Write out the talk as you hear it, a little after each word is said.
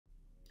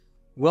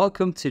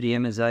Welcome to the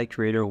MSI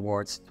Creator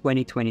Awards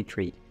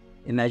 2023.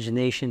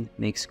 Imagination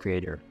makes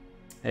creator.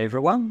 Hey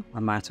everyone,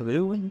 I'm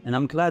Martin and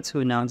I'm glad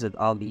to announce that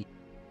I'll be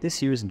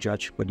this year's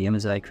judge for the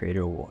MSI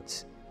Creator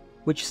Awards,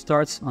 which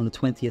starts on the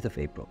 20th of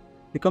April.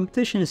 The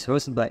competition is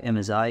hosted by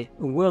MSI,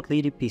 a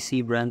world-leading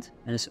PC brand,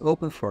 and is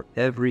open for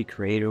every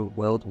creator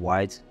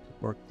worldwide to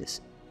work this.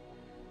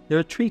 There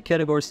are 3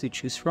 categories to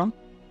choose from: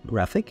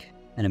 graphic,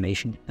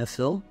 animation, and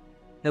film.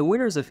 The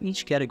winners of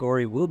each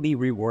category will be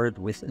rewarded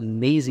with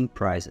amazing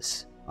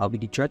prizes. I'll be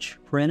the judge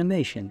for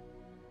animation,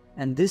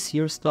 and this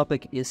year's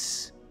topic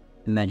is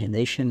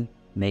Imagination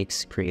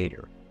Makes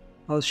Creator.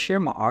 I'll share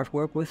my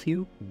artwork with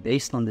you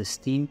based on this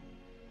theme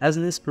as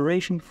an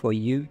inspiration for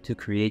you to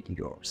create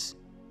yours.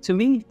 To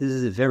me, this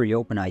is a very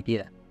open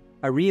idea.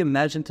 I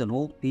reimagined an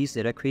old piece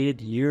that I created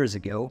years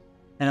ago,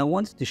 and I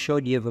wanted to show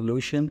the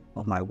evolution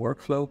of my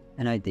workflow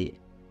and idea.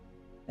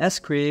 As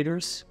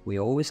creators, we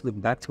always look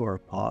back to our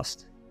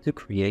past to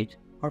create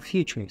our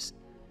futures.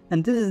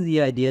 And this is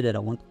the idea that I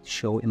wanted to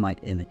show in my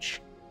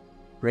image.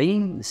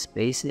 Bringing the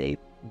SPACE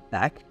Ape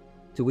back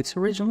to its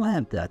original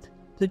habitat,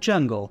 the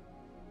jungle.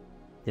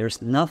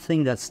 There's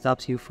nothing that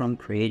stops you from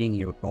creating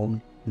your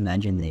own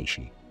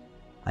imagination.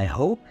 I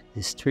hope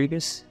this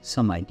triggers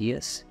some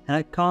ideas, and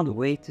I can't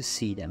wait to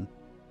see them.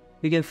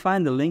 You can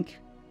find the link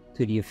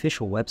to the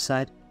official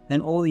website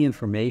and all the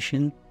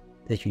information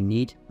that you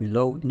need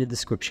below in the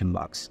description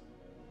box.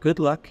 Good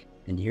luck,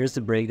 and here's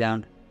the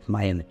breakdown of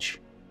my image.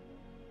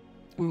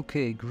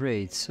 Okay,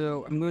 great.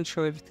 So I'm going to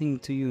show everything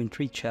to you in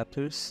 3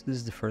 chapters. This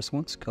is the first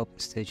one,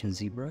 sculpting stage in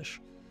ZBrush.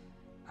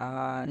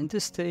 In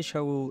this stage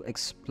I will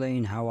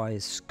explain how I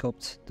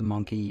sculpt the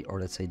monkey, or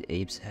let's say the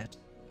ape's head,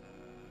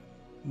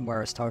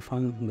 where I start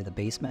from with a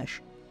base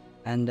mesh.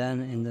 And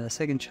then in the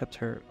second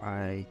chapter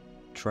I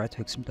try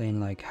to explain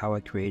like how I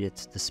created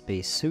the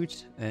space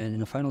suit, and in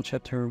the final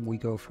chapter we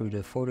go through the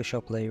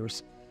Photoshop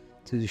layers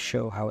to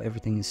show how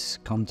everything is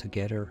come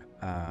together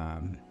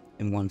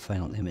in one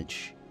final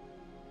image.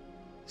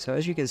 So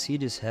as you can see,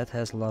 this head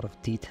has a lot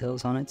of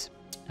details on it,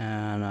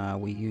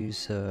 and we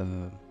use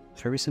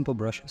very simple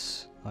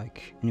brushes.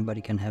 Like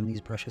anybody can have these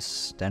brushes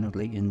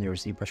standardly in their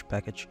ZBrush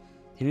package.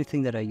 The only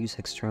thing that I use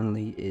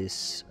externally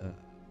is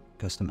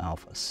custom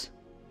alphas.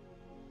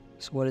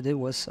 So what I did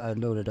was I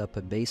loaded up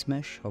a base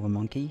mesh of a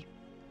monkey.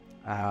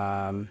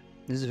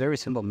 This is a very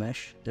simple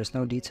mesh, there's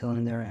no detail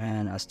in there,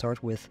 and I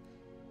start with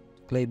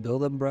clay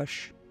buildup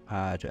brush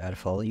to add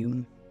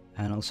volume,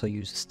 and also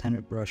use a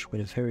standard brush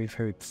with a very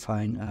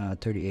fine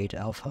 38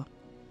 alpha,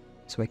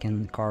 so I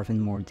can carve in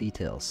more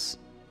details.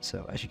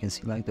 So as you can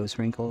see, like those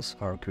wrinkles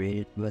are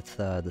created with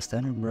the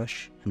standard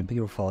brush, and the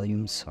bigger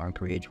volumes are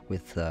created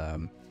with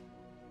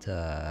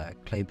the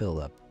clay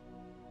buildup.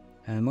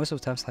 And most of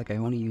the times, like, I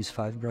only use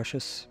 5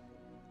 brushes: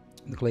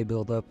 the clay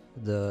buildup,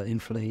 the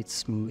inflate,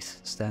 smooth,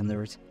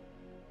 standard,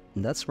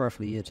 and that's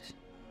roughly it.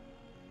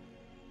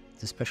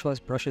 The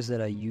specialized brushes that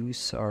I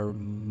use are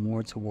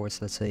more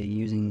towards, let's say,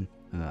 using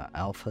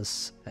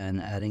alphas and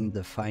adding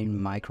the fine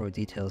micro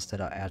details that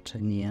I add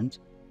in the end.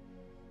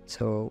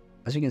 So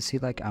as you can see,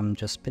 like, I'm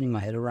just spinning my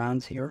head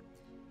around here,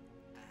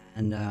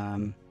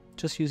 and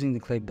just using the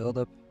clay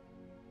buildup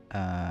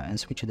and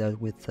switch it out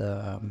with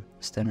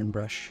standard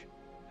brush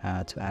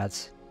to add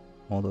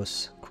all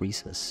those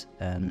creases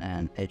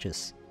and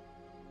edges.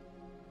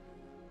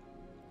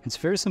 It's a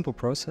very simple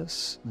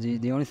process.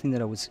 The only thing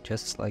that I would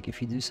suggest is, like,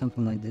 if you do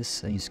something like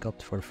this and you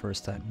sculpt for the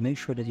first time, make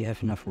sure that you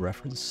have enough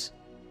reference.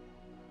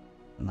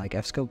 Like,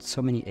 I've sculpted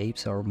so many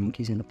apes or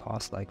monkeys in the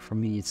past, like, for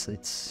me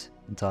it's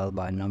dialed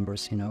by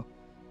numbers, you know.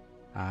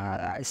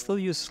 I still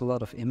use a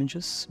lot of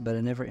images, but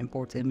I never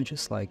import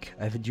images. Like,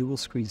 I have a dual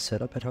screen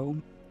setup at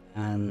home,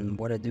 and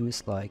what I do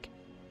is, like,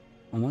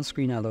 on one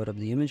screen I load up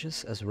the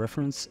images as a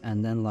reference,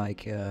 and then,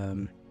 like,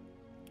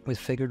 with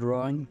figure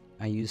drawing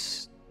I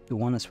use the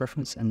one as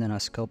reference, and then I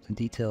sculpt the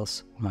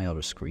details on my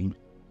other screen.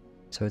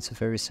 So it's a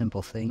very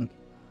simple thing,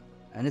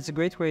 and it's a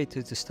great way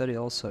to study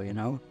also, you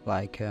know,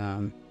 like,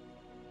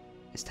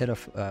 instead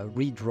of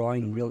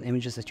redrawing real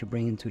images that you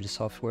bring into the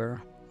software,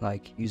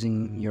 like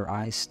using your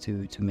eyes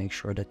to make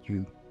sure that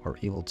you are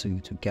able to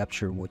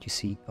capture what you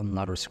see on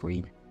another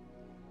screen.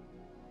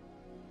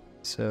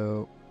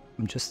 So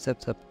I just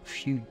stepped up a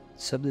few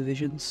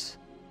subdivisions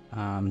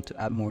to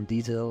add more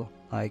detail.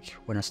 Like,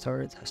 when I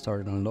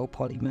started on low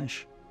poly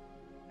mesh,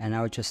 and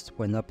now it just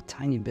went up a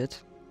tiny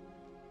bit.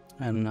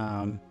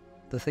 And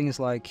the thing is,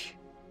 like,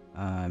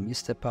 you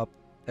step up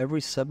every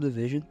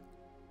subdivision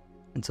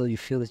until you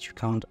feel that you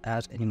can't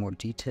add any more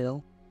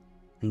detail,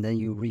 and then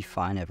you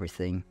refine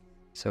everything.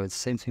 So it's the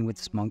same thing with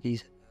this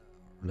monkey,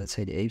 let's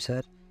say the ape's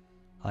head.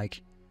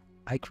 Like,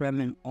 I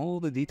cram in all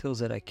the details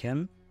that I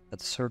can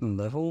at a certain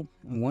level,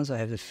 and once I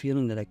have the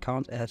feeling that I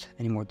can't add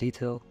any more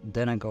detail,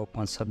 then I go up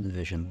one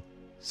subdivision.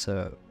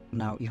 So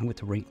now, even with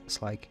the wrinkles,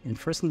 like in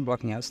first in the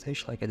blocking out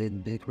stage, like, I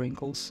did big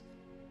wrinkles,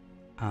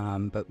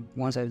 but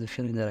once I have the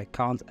feeling that I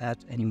can't add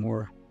any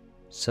more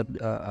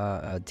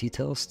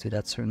details to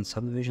that certain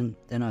subdivision,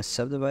 then I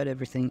subdivide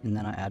everything, and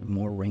then I add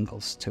more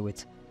wrinkles to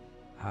it.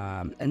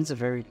 And it's a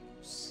very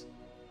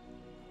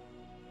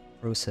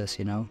process,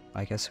 you know,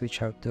 like I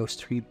switch out those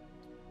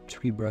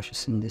three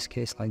brushes in this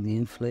case, like the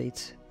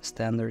inflate,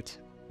 standard,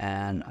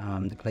 and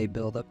the clay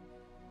buildup,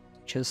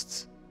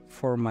 just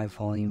for my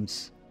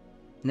volumes.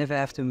 And if I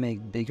have to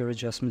make bigger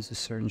adjustments to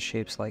certain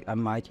shapes, like I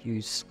might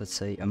use, let's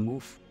say, a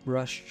move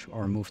brush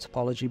or a move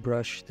topology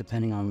brush,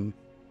 depending on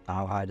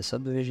how high the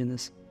subdivision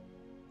is.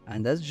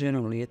 And that's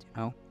generally it,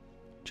 you know,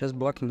 just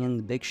blocking in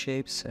the big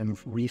shapes and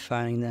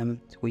refining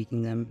them,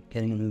 tweaking them,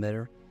 getting them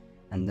better.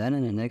 And then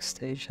in the next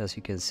stage, as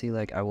you can see,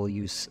 like I will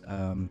use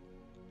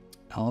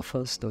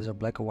alphas. Those are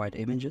black and white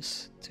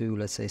images to,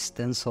 let's say,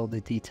 stencil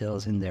the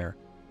details in there.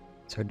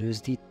 So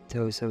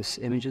those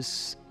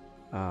images,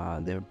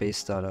 they're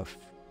based out of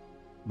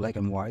black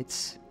and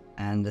whites,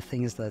 and the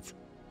thing is that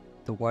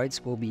the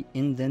whites will be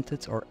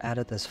indented or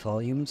added as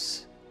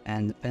volumes,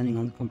 and depending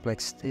on the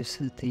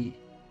complexity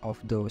of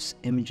those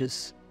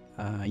images,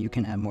 you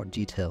can add more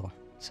detail.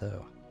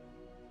 So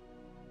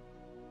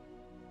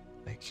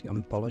like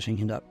I'm polishing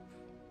it up,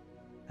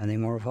 adding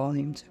more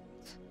volume to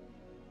it,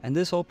 and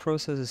this whole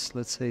process is,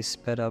 let's say,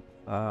 sped up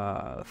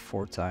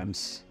 4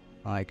 times.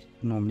 Like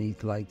normally,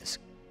 like this,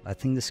 I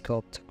think the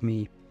sculpt took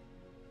me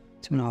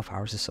 2.5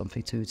 hours or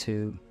something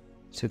to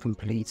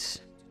complete,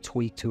 to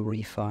tweak, to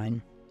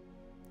refine.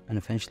 And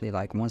eventually,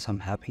 like once I'm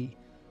happy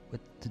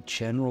with the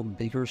general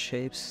bigger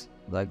shapes,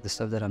 like the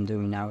stuff that I'm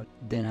doing now,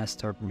 then I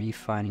start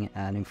refining and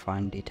adding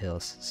fine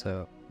details.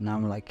 So now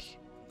I'm like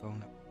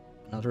going up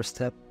another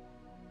step,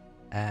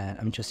 and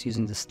I'm just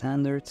using the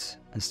standards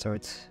and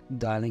start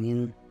dialing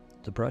in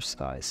the brush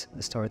size. I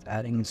start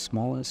adding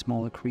smaller and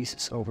smaller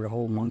creases over the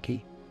whole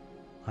monkey,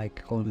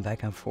 like going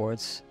back and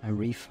forth and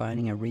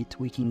refining and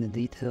retweaking the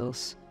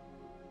details.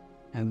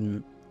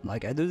 And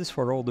like I do this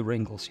for all the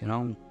wrinkles, you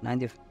know,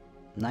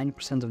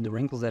 90% of the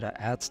wrinkles that I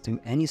add to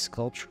any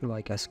sculpture,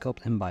 like I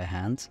sculpt them by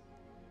hand.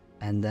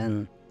 And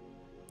then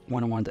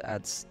when I want to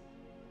add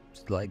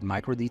like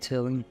micro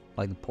detailing,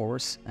 like the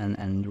pores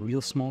and the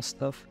real small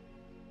stuff,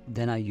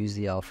 then I use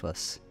the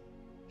alphas.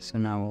 So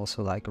now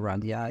also like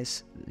around the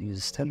eyes, I use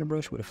a standard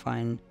brush with a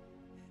fine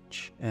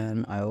edge,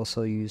 and I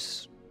also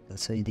use,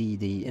 let's say,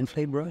 the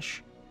inflate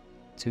brush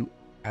to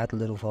add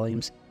little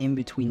volumes in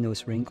between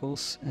those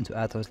wrinkles, and to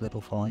add those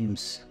little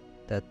volumes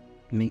that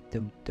make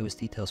those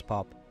details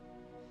pop.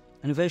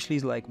 And eventually,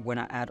 like when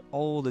I add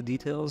all the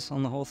details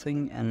on the whole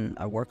thing and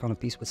I work on a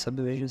piece with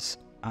subdivisions,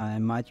 I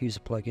might use a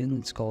plugin.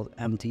 It's called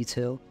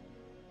M-Detail,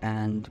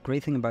 and the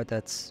great thing about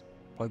that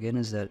plugin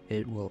is that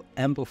it will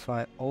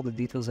amplify all the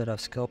details that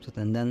I've sculpted,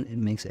 and then it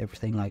makes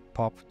everything like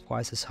pop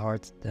twice as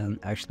hard than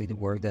actually the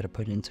work that I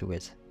put into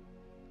it.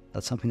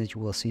 That's something that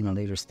you will see in a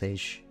later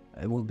stage.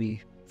 It will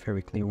be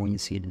very clear when you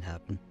see it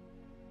happen.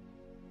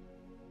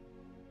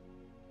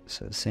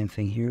 So the same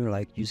thing here,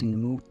 like using the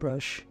move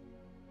brush,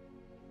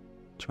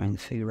 trying to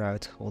figure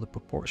out all the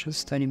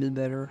proportions a tiny bit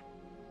better,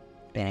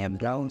 cleaning up the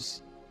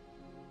brows,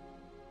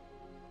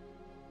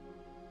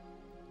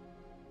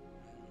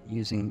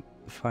 using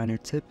a finer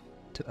tip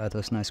to add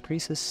those nice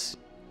creases,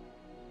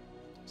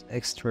 those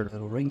extra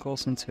little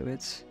wrinkles into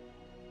it.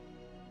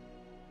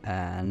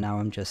 And now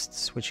I'm just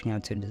switching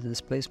out to the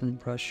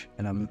displacement brush,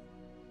 and I'm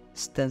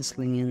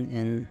stenciling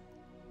in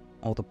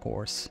all the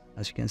pores.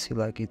 As you can see,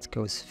 like it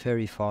goes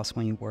very fast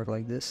when you work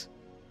like this.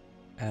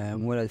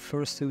 And what I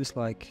first do is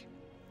like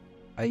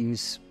I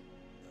use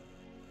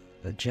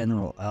a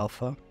general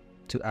alpha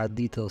to add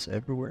details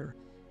everywhere,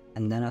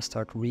 and then I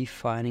start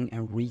refining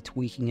and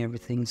retweaking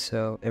everything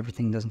so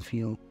everything doesn't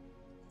feel,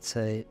 let's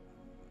say,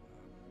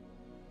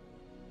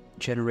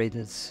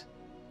 generated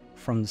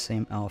from the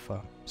same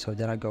alpha. So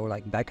then I go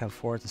like back and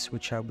forth and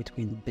switch out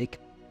between big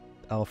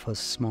alphas,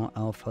 small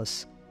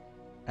alphas,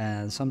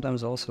 and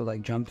sometimes also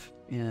like jump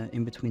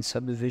in between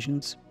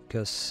subdivisions,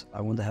 because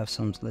I want to have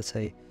some, let's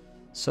say,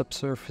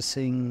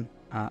 subsurfacing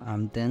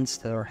dents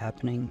that are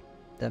happening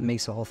that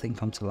makes the whole thing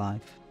come to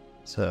life.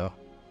 So,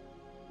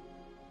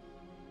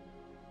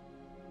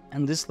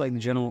 and this is like the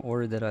general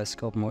order that I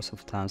sculpt most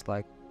of the times,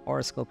 like, or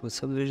I sculpt with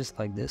subdivisions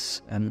like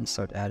this and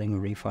start adding,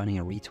 refining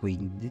and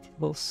retweaking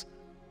details,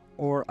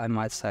 or I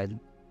might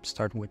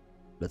start with,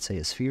 let's say,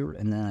 a sphere,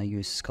 and then I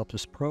use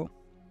Sculptors Pro.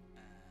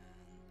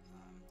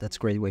 That's a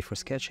great way for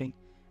sketching.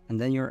 And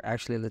then you're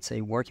actually, let's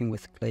say, working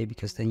with clay,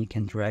 because then you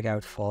can drag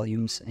out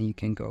volumes and you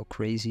can go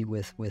crazy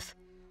with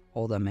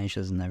all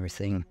dimensions and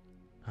everything.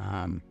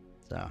 And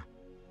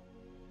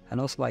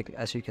also, like,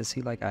 as you can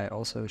see, like I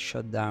also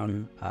shut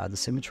down the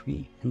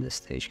symmetry in this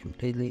stage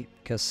completely,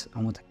 because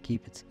I want to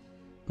keep it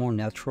more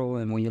natural.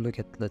 And when you look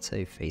at, let's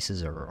say,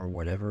 faces or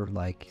whatever,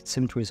 like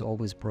symmetry is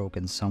always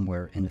broken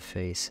somewhere in the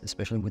face,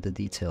 especially with the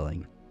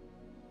detailing.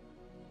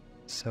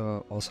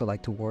 So also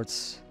like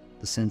towards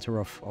the center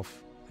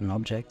of an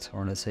object,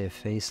 or let's say a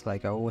face,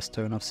 like I always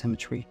turn off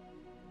symmetry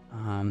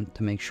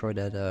to make sure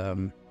that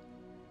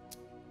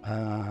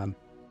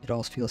it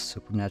all feels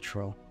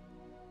supernatural.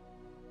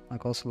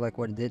 Like also like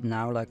what I did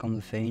now, like on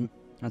the vein,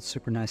 that's a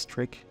super nice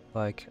trick.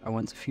 Like I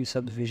went a few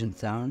subdivisions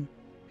down,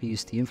 I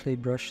used the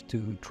inflate brush to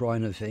draw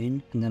in a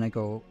vein, and then I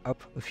go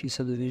up a few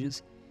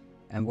subdivisions,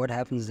 and what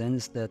happens then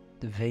is that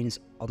the vein is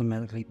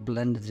automatically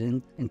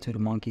blended into the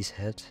monkey's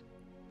head,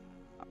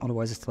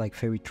 otherwise it's like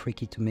very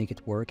tricky to make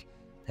it work,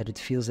 that it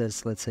feels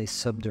as, let's say,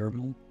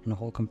 subdermal in the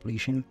whole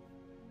completion.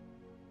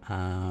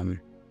 And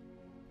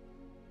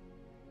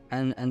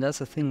that's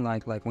the thing,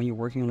 like when you're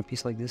working on a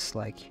piece like this,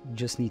 like you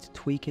just need to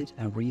tweak it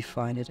and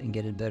refine it and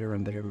get it better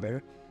and better and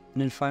better.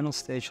 And then final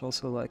stage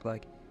also, like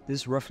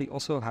this is roughly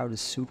also how the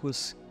suit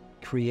was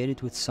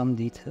created with some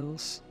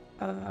details.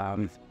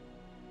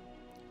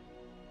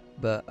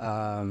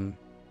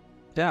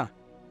 Yeah,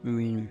 I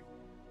mean,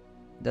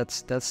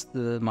 that's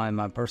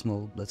my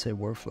personal, let's say,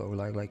 workflow,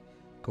 like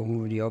going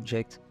over the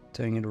object,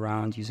 turning it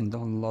around, using a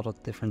lot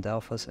of different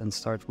alphas, and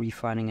start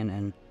refining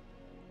and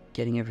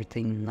getting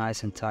everything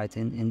nice and tight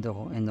in the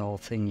whole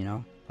thing, you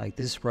know. Like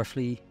this is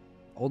roughly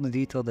all the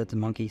detail that the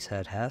monkey's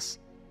head has.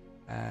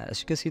 As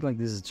you can see, like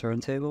this is a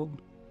turntable,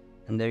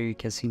 and there you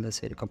can see, let's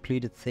say, the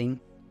completed thing,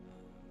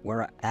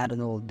 where I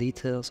added all the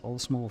details, all the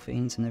small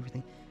veins and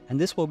everything. And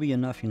this will be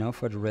enough, you know,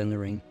 for the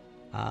rendering.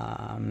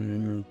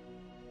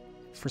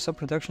 For some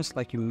productions,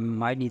 like, you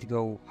might need to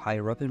go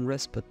higher up in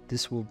res, but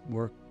this will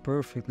work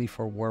perfectly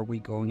for where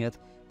we're going at,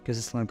 because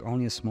it's like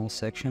only a small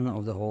section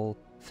of the whole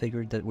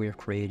figure that we're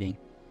creating.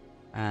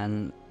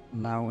 And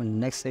now in the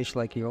next stage,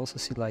 like, you also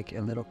see like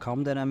a little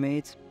comp that I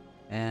made,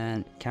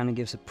 and kind of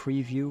gives a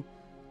preview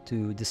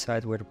to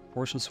decide where the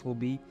proportions will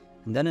be.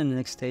 And then in the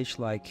next stage,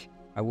 like,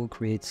 I will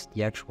create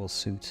the actual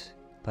suit.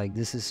 Like,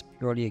 this is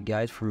purely a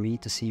guide for me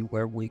to see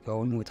where we're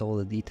going with all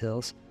the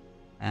details.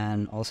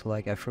 And also,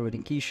 like, I threw it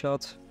in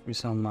KeyShot, threw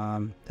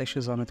some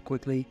textures on it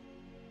quickly,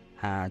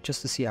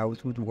 just to see how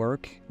it would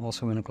work,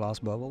 also in a glass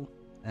bubble.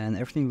 And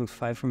everything looked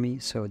fine for me,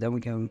 so then we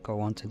can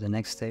go on to the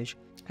next stage,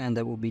 and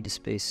that will be the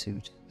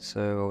spacesuit.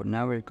 So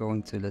now we're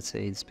going to, let's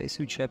say, the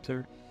spacesuit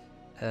chapter,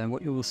 and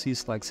what you will see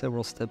is like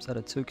several steps that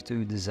I took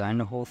to design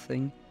the whole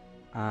thing,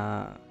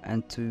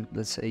 and to,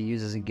 let's say,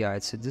 use as a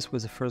guide. So this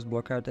was the first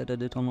block out that I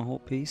did on the whole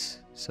piece.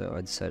 So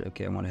I decided,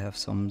 okay, I want to have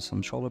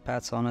some shoulder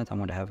pads on it, I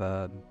want to have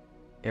a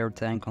air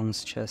tank on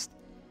his chest,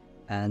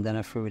 and then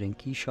I threw it in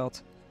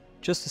KeyShot,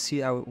 just to see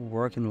how it would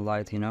work in the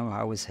light, you know,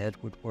 how his head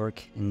would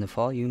work in the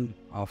volume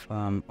of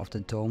the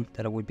dome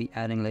that I would be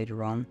adding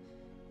later on.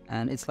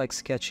 And it's like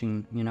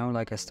sketching, you know,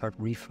 like I start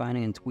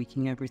refining and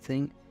tweaking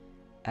everything,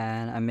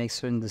 and I make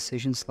certain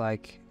decisions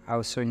like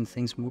how certain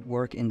things would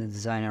work in the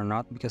design or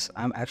not, because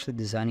I'm actually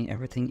designing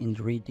everything in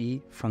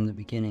 3D from the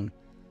beginning.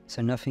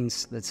 So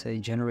nothing's, let's say,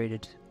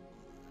 generated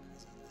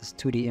as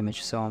 2D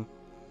image, so I'm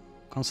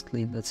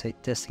constantly, let's say,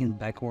 testing it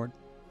backward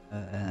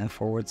and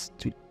forwards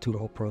to the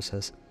whole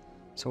process.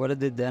 So what I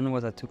did then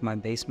was I took my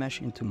base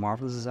mesh into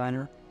Marvelous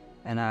Designer,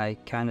 and I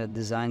kind of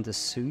designed the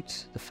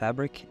suit, the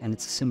fabric, and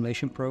it's a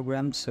simulation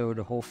program, so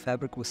the whole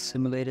fabric was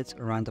simulated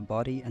around the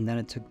body, and then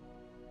I took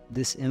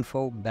this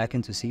info back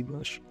into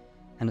ZBrush,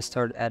 and I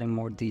started adding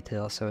more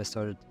detail. So I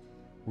started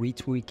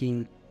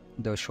retweaking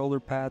those shoulder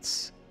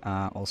pads,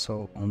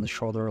 also on the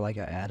shoulder, like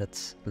I added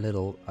a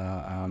little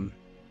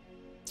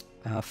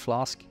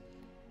flask,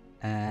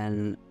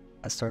 and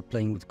I start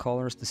playing with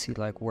colors to see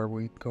like where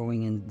we're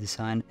going in the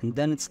design. And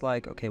then it's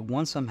like, okay,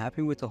 once I'm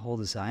happy with the whole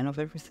design of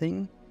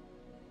everything,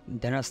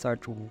 then I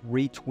start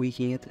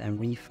retweaking it and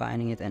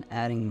refining it and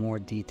adding more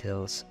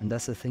details. And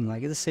that's the thing,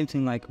 like, it's the same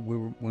thing like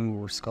when we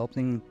were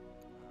sculpting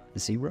the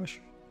ZBrush.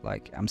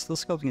 Like, I'm still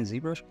sculpting in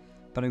ZBrush,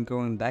 but I'm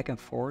going back and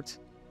forth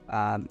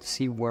to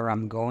see where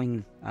I'm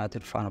going to the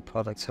final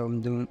product. So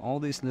I'm doing all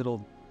these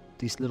little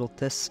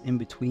tests in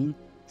between,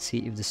 see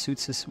if the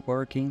suits is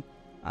working,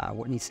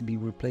 what needs to be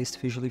replaced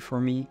visually for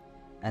me,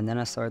 and then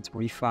I start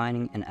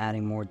refining and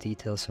adding more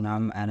details. So now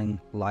I'm adding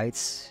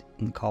lights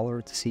in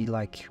color to see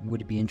like,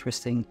 would it be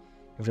interesting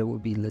if there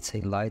would be, let's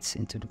say, lights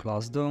into the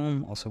glass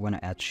dome. Also when I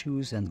add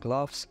shoes and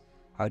gloves,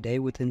 how they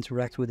would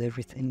interact with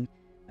everything.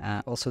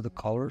 Also the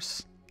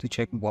colors to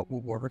check what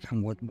would work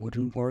and what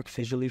wouldn't work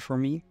visually for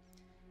me.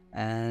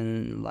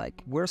 And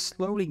like, we're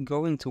slowly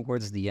going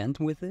towards the end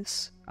with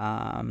this,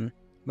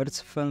 but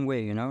it's a fun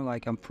way, you know,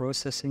 like I'm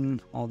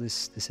processing all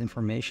this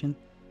information.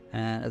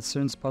 And at a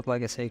certain spot,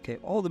 like I say, okay,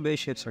 all the base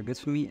shapes are good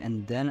for me,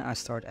 and then I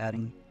start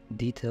adding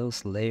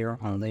details layer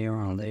on layer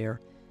on layer,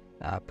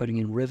 putting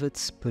in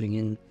rivets, putting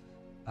in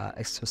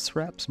extra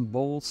straps,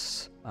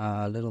 bolts,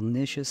 little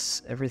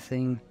niches,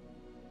 everything,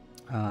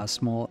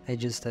 small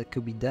edges that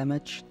could be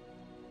damaged.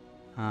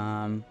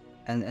 And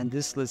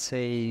this, let's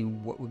say,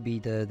 what would be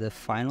the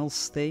final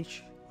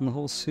stage on the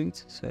whole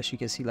suit. So as you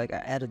can see, like, I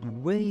added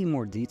way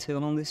more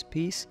detail on this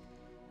piece,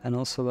 and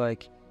also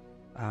like,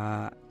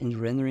 in the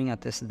rendering I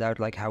tested out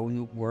like how it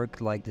would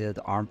work, like the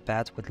arm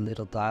pad with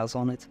little dials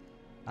on it,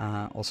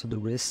 also the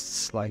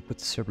wrists, like with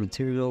certain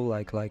material,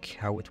 like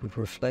how it would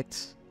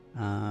reflect,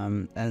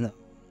 and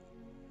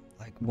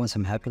like once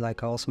I'm happy,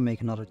 like I also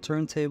make another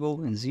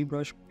turntable in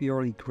ZBrush,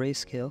 purely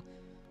grayscale,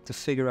 to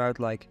figure out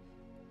like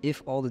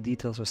if all the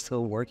details are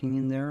still working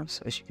in there.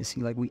 So as you can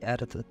see, like, we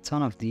added a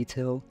ton of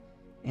detail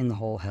in the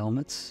whole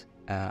helmets,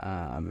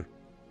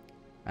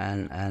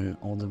 and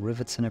all the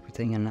rivets and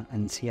everything,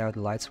 and see how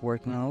the lights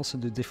work. And I also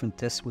do different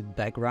tests with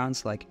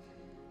backgrounds, like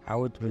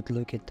how it would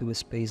look into a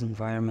space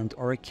environment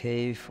or a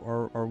cave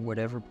or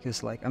whatever,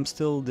 because like I'm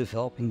still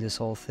developing this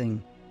whole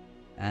thing.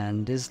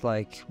 And this is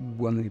like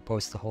when we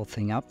post the whole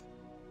thing up.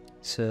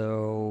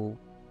 So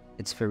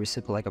it's very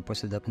simple, like I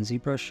posted it up in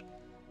ZBrush,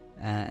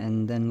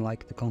 and then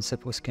like the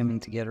concept was coming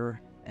together,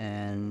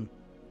 and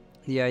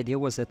the idea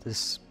was that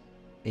this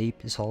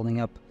ape is holding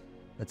up,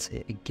 let's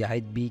say, a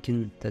guide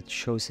beacon that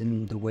shows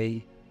him the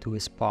way to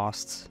his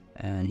past,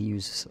 and he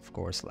uses, of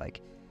course,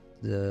 like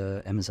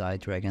the MSI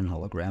dragon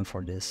hologram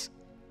for this.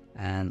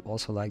 And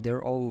also like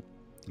they're all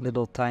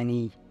little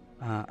tiny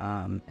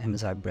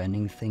MSI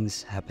branding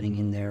things happening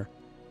in there.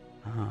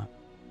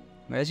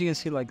 As you can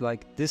see,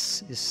 like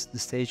this is the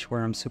stage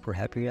where I'm super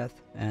happy at,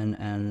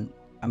 and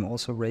I'm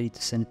also ready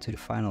to send it to the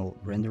final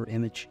render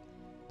image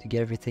to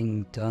get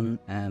everything done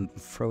and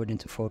throw it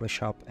into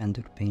Photoshop and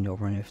do the paint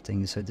over and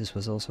everything. So this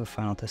was also a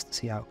final test to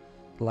see how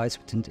the lights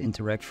would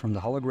interact from the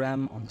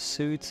hologram on the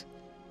suit,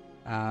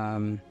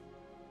 and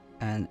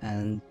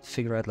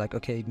figure out like,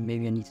 okay,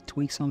 maybe I need to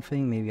tweak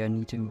something, maybe I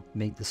need to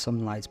make the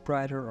sunlights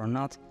brighter or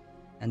not.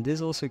 And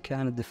this also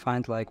kind of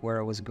defined like where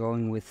I was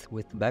going with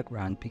the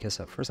background, because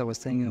at first I was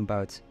thinking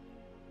about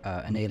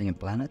an alien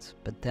planet,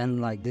 but then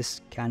like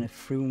this kind of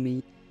threw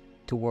me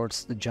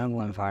towards the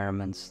jungle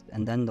environment,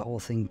 and then the whole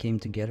thing came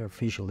together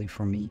visually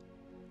for me,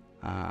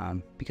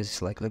 because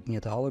it's like looking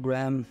at the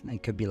hologram.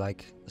 It could be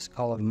like a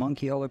skull of a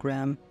monkey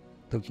hologram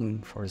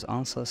looking for his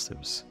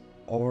ancestors,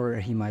 or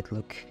he might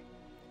look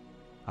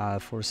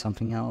for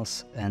something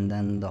else, and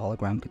then the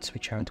hologram could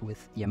switch out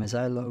with the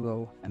MSI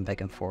logo and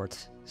back and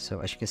forth.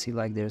 So as you can see,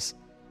 like there's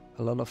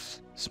a lot of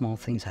small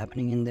things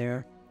happening in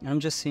there, and I'm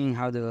just seeing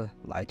how the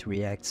light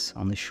reacts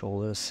on his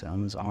shoulders,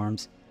 on his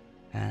arms,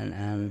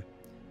 and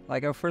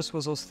like I first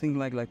was also thinking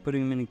like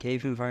putting him in a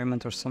cave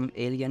environment or some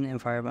alien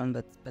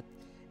environment, but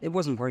it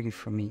wasn't working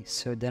for me.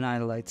 So then I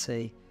like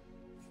say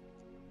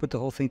put the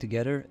whole thing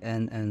together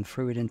and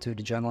threw it into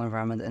the jungle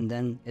environment, and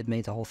then it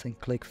made the whole thing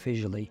click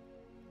visually.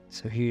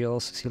 So here you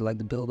also see like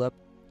the build up,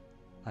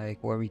 like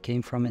where we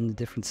came from in the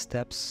different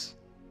steps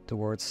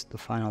towards the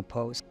final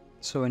pose.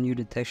 So I knew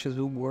the textures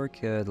would work,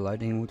 the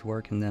lighting would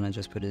work, and then I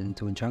just put it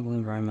into a jungle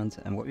environment.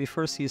 And what we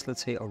first see is,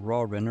 let's say, a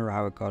raw render,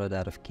 how I got it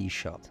out of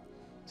KeyShot.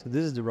 So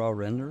this is the raw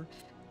render,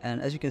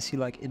 and as you can see,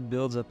 like it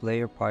builds up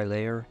layer by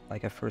layer.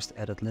 Like I first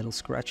added little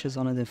scratches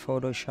on it in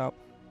Photoshop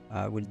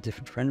with a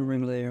different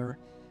rendering layer.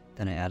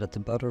 Then I added the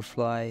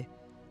butterfly.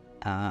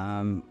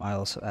 I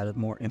also added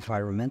more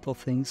environmental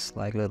things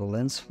like little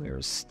lens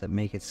flares that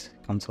make it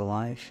come to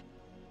life.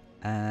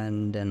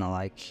 And then I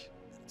like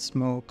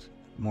smoke,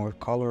 more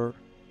color.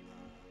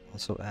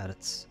 Also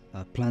added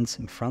plants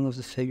in front of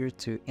the figure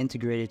to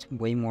integrate it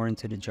way more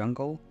into the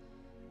jungle.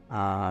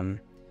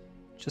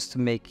 Just to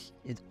make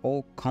it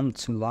all come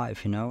to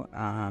life, you know,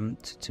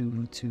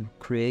 to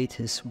create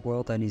his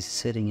world that he's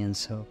sitting in.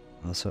 So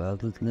also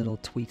added little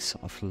tweaks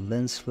of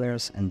lens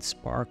flares and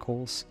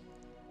sparkles.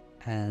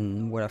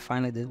 And what I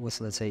finally did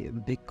was, let's say, a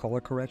big color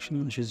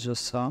correction, which you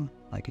just saw,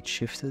 like it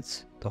shifted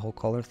the whole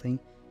color thing.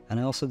 And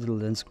I also did a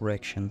lens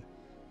correction.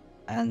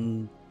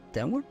 And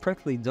then we're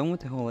practically done with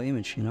the whole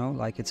image, you know,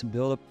 like it's a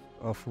build-up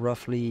of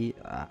roughly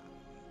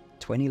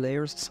 20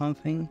 layers or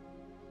something.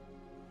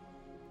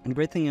 And the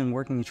great thing in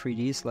working in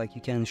 3D is like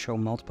you can show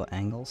multiple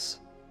angles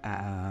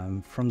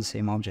from the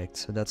same object,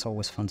 so that's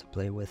always fun to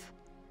play with.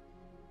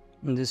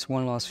 And this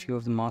one last view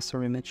of the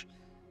master image.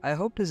 I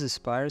hope this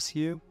inspires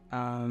you.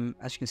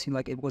 As you can see,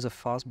 like it was a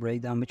fast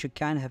breakdown, but you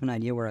kind of have an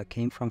idea where I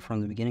came from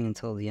the beginning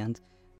until the end.